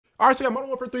Alright, so yeah, Modern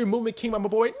Warfare 3 Movement King, my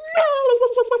boy. Let's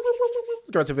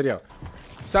go into the video.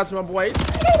 Shout out to my boy.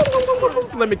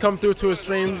 Let me come through to a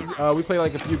stream. We play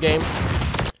like a few games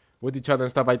with each other and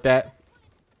stuff like that.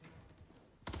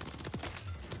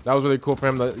 That was really cool for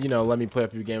him to, you know, let me play a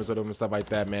few games with him and stuff like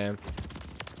that, man.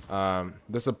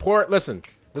 The support, listen,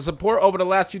 the support over the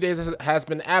last few days has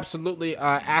been absolutely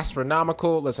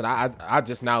astronomical. Listen, I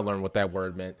just now learned what that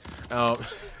word meant.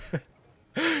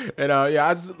 And yeah,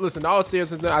 I just listen. All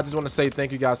seriousness, I just want to say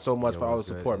thank you guys so much for all the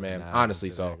support, man. Honestly,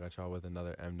 so I got y'all with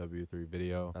another MW3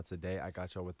 video. Now today I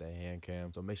got y'all with the hand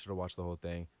cam, so make sure to watch the whole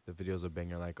thing. The videos are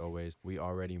banger like always. We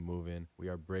already moving. We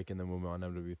are breaking the movement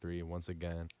on MW3 once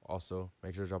again. Also,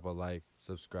 make sure to drop a like,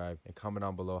 subscribe, and comment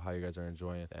down below how you guys are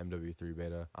enjoying the MW3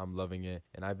 beta. I'm loving it,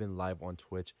 and I've been live on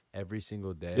Twitch every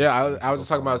single day. Yeah, I was just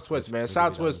talking about his Twitch, man. Shout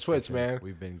out to his Twitch, man.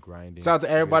 We've been grinding. Shout out to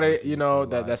everybody, you know,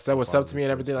 that said what's up to me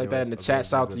and everything like that in the chat.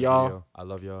 Shout out to y'all. I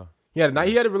love y'all. Yeah,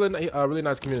 he had a really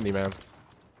nice community, man.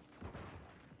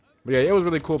 But yeah, it was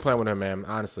really cool playing with him, man.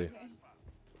 Honestly.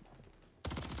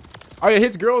 Oh yeah,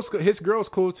 his girl's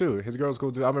cool too. His girl's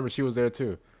cool too. I remember she was there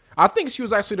too. I think she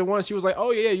was actually the one. She was like,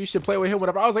 "Oh yeah, you should play with him."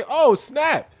 Whatever. I was like, "Oh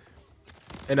snap!"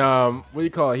 And what do you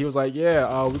call it? He was like,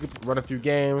 "Yeah, we could run a few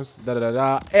games." Da da da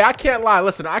da. Hey, I can't lie.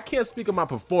 Listen, I can't speak of my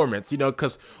performance, you know,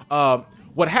 because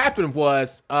what happened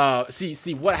was,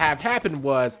 see, what happened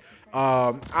was,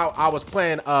 I was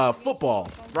playing football,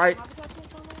 right?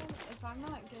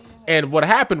 And what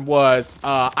happened was,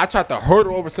 I tried to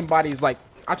hurdle over somebody's, like,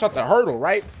 I tried to hurdle,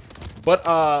 right? But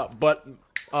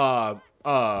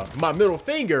my middle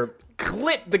finger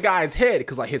clipped the guy's head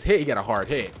because, like, his head, he got a hard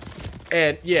head.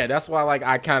 And yeah, that's why, like,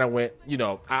 I kind of went, you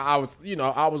know, I was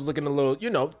looking a little, you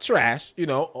know, trash, you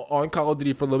know, on Call of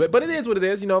Duty for a little bit. But it is what it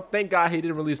is, you know. Thank God he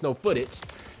didn't release no footage,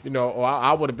 you know, or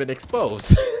I would have been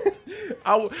exposed.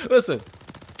 Listen,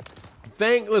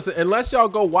 unless y'all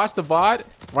go watch the VOD,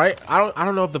 right? I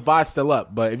don't know if the VOD's still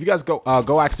up, but if you guys go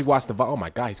actually watch the VOD. Oh my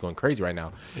God, he's going crazy right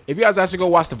now. If you guys actually go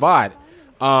watch the VOD,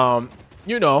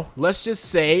 you know, let's just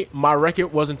say my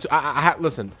record wasn't too,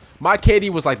 listen, my KD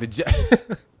was like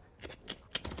the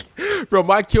bro,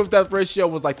 my kill death ratio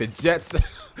was like the Jets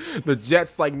the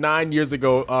Jets like 9 years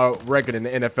ago record in the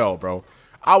NFL, bro.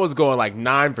 I was going like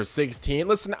 9 for 16.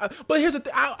 Listen, but here's the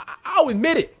thing, I'll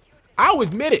admit it. I'll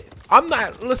admit it. I'm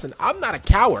not a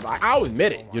coward. I'll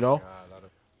admit it, you know.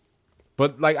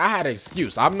 But like, I had an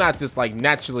excuse. I'm not just like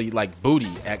naturally like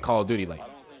booty at Call of Duty. Like, I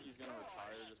don't think he's gonna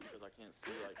retire just because I can't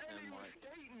see like him like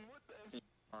seeing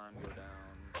time go down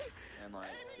and like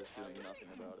just doing nothing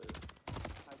about it.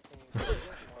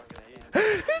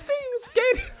 He said he was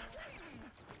skating.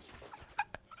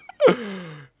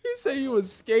 He said he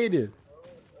was skating.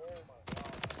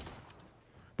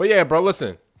 But yeah, bro,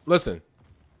 listen.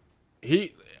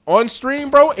 He on stream,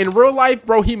 bro, in real life,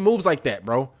 bro, he moves like that,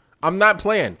 bro. I'm not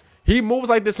playing. He moves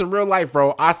like this in real life,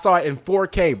 bro. I saw it in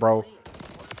 4K, bro.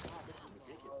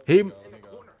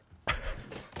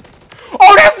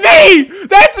 Oh, that's me!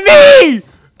 That's me!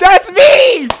 That's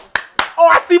me! Oh,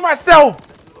 I see myself.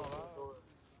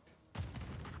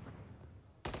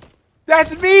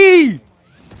 That's me!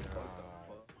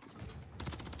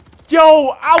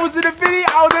 Yo, I was in a video.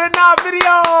 I was in a nahv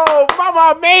video. Mama,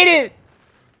 I made it.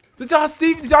 Did y'all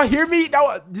see? Did y'all hear me?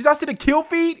 Did y'all see the kill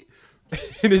feed?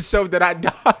 And it showed that I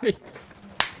died.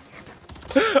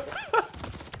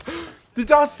 Did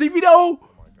y'all see me though? Oh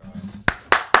my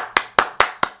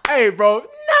God. Hey, bro. No,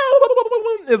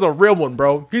 it's a real one,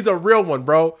 bro. He's a real one,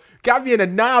 bro. Got me in a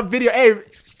nahv video. Hey,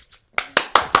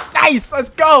 nice.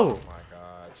 Let's go. Oh my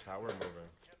God, chat, we're moving.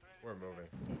 We're moving.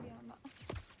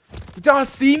 Did y'all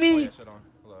see me?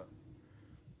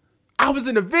 I was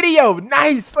in a video.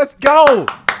 Nice. Let's go.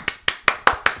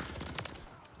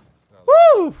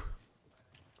 Woo.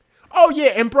 Oh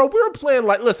yeah, and bro, we were playing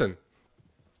like, listen,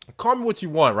 call me what you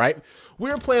want, right? We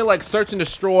were playing like search and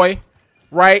destroy,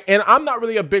 right? And I'm not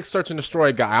really a big search and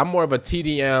destroy guy. I'm more of a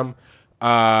TDM.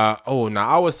 Oh, no,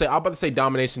 I'm about to say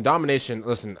domination.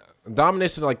 Listen,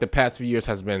 domination like the past few years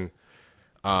has been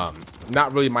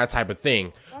not really my type of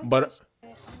thing. But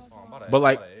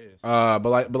like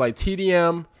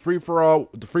TDM, free for all.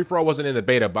 The free for all wasn't in the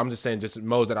beta, but I'm just saying just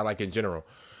modes that I like in general.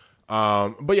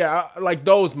 But yeah, I like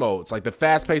those modes, like the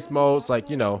fast-paced modes, like,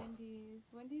 you know.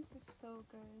 Wendy's is so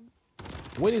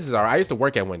good. Wendy's is alright. I used to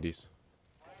work at Wendy's.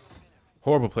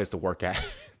 Horrible place to work at.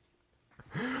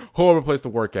 Horrible place to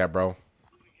work at, bro.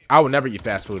 I would never eat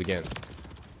fast food again.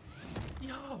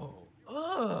 Yo,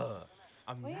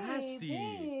 I'm nasty.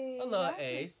 Babe, Hello,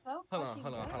 Ace. So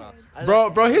Hold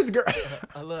on. Bro, his girl.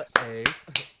 Hello, Ace.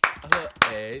 Hello,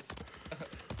 Ace.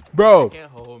 Bro. Can't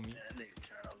hold me.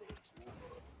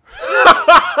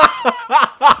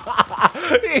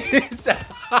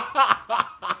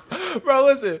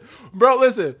 Bro,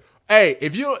 listen. Hey,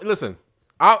 if you listen,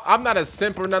 I'm not a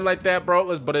simp or nothing like that,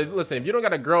 bro. But listen, if you don't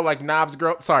got a girl like Nahv's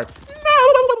girl, sorry,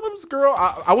 Nahv's girl.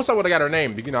 I wish I would have got her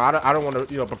name. You know, I don't want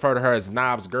to prefer to her as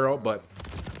Nahv's girl. But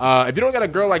if you don't got a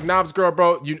girl like Nahv's girl,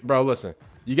 bro, listen.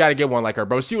 You got to get one like her,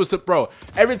 bro. She was, bro,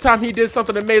 every time he did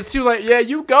something amazing, she was like, yeah,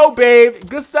 you go, babe.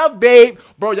 Good stuff, babe.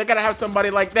 Bro, you got to have somebody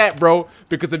like that, bro.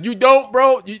 Because if you don't,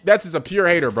 bro, that's just a pure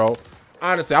hater, bro.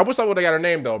 Honestly, I wish I would have got her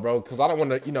name, though, bro. Because I don't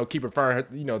want to, keep referring,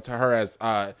 her, to her as,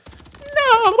 no,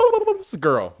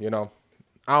 girl, I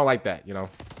don't like that, I'm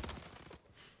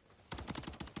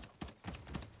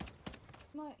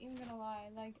not even gonna lie.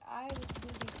 Like, I was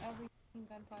losing every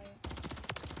gunfight.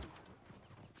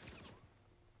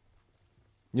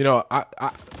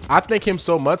 I thank him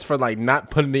so much for like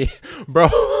not putting me, bro.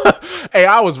 Hey,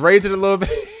 I was raging a little bit.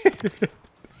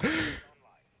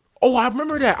 Oh, I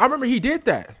remember that. I remember he did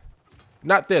that.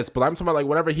 Not this, but I'm talking about like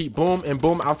whenever he boom and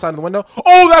boom outside the window.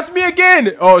 Oh, that's me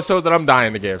again. Oh, it shows that I'm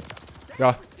dying again.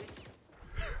 Yeah.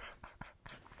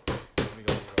 Let me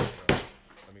go.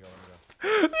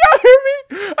 Y'all hear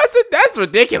me? I said that's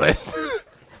ridiculous.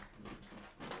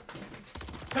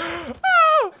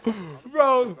 Oh,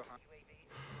 bro.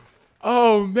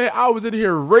 Oh man, I was in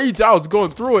here rage. I was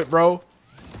going through it, bro.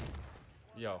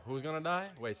 Yo, who's gonna die?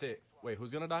 Wait, say it. Wait,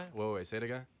 who's gonna die? Wait, say it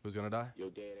again. Who's gonna die?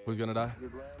 Who's gonna die?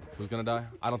 Who's gonna die?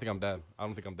 I don't think I'm dead. I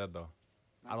don't think I'm dead though.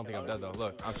 I don't think I'm dead though.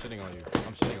 Look, I'm shitting on you.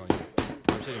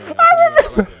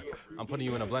 I'm putting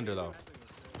you in a blender though.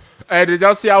 Hey, did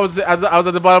y'all see I was at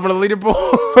the bottom of the leaderboard?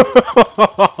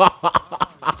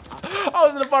 I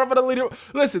was at the bottom of the leaderboard.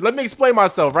 Listen, let me explain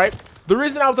myself, right? The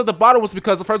reason I was at the bottom was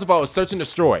because, first of all, I was search and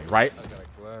destroy, right? I gotta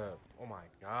clap. Oh my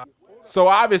god. So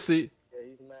obviously,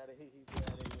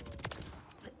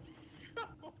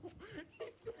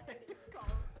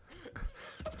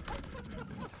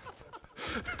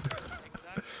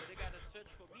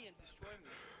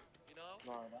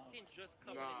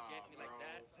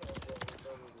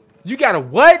 you gotta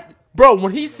what? Bro,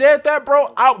 when he said that,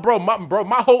 bro,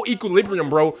 my whole equilibrium,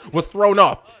 bro, was thrown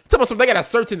off. Tell me something, they gotta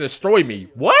search and destroy me.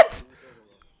 What?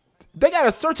 They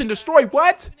gotta search and destroy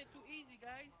what?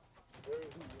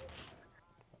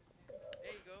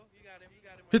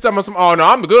 He's talking about some, oh no,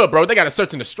 I'm good, bro. They gotta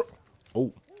search and destroy.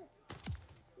 Oh.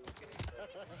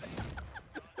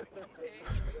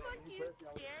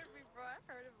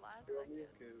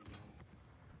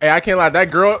 Hey, I can't lie,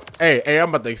 that girl, hey, I'm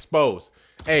about to expose.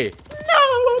 Hey,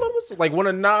 like one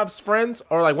of Nahv's friends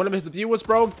or like one of his viewers,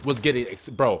 bro, was getting,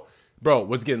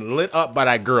 was getting lit up by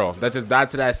that girl that just died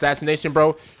to that assassination,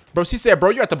 bro. Bro, she said,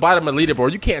 bro, you're at the bottom of the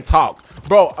leaderboard. You can't talk,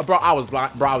 bro. I was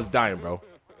dying, bro.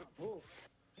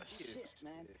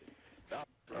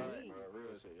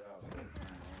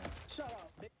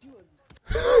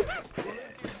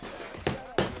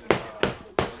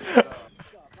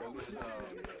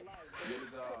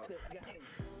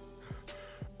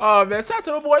 Oh man, shout out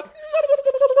to my boy.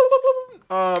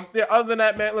 Yeah, other than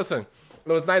that, man, listen,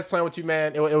 it was nice playing with you,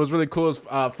 man. It was really cool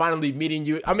finally meeting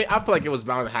you. I mean, I feel like it was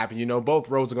bound to happen, both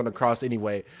roads are gonna cross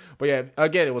anyway. But yeah,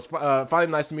 again, it was finally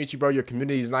nice to meet you, bro. Your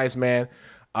community is nice, man.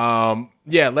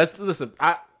 Yeah, let's listen.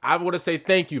 I want to say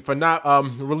thank you for not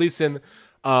releasing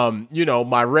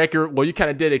my record. Well, you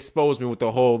kind of did expose me with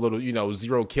the whole little,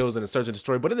 0 kills in the search and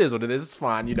destroy, but it is what it is. It's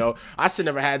fine, I should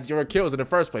never had 0 kills in the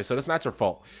first place, so that's not your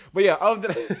fault. But yeah, other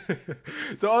than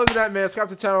that, man, subscribe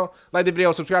to the channel, like the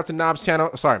video, subscribe to Nahv's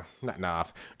channel. Sorry, not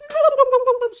Nahv.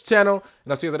 Channel,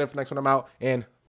 and I'll see you later for the next one. I'm out, and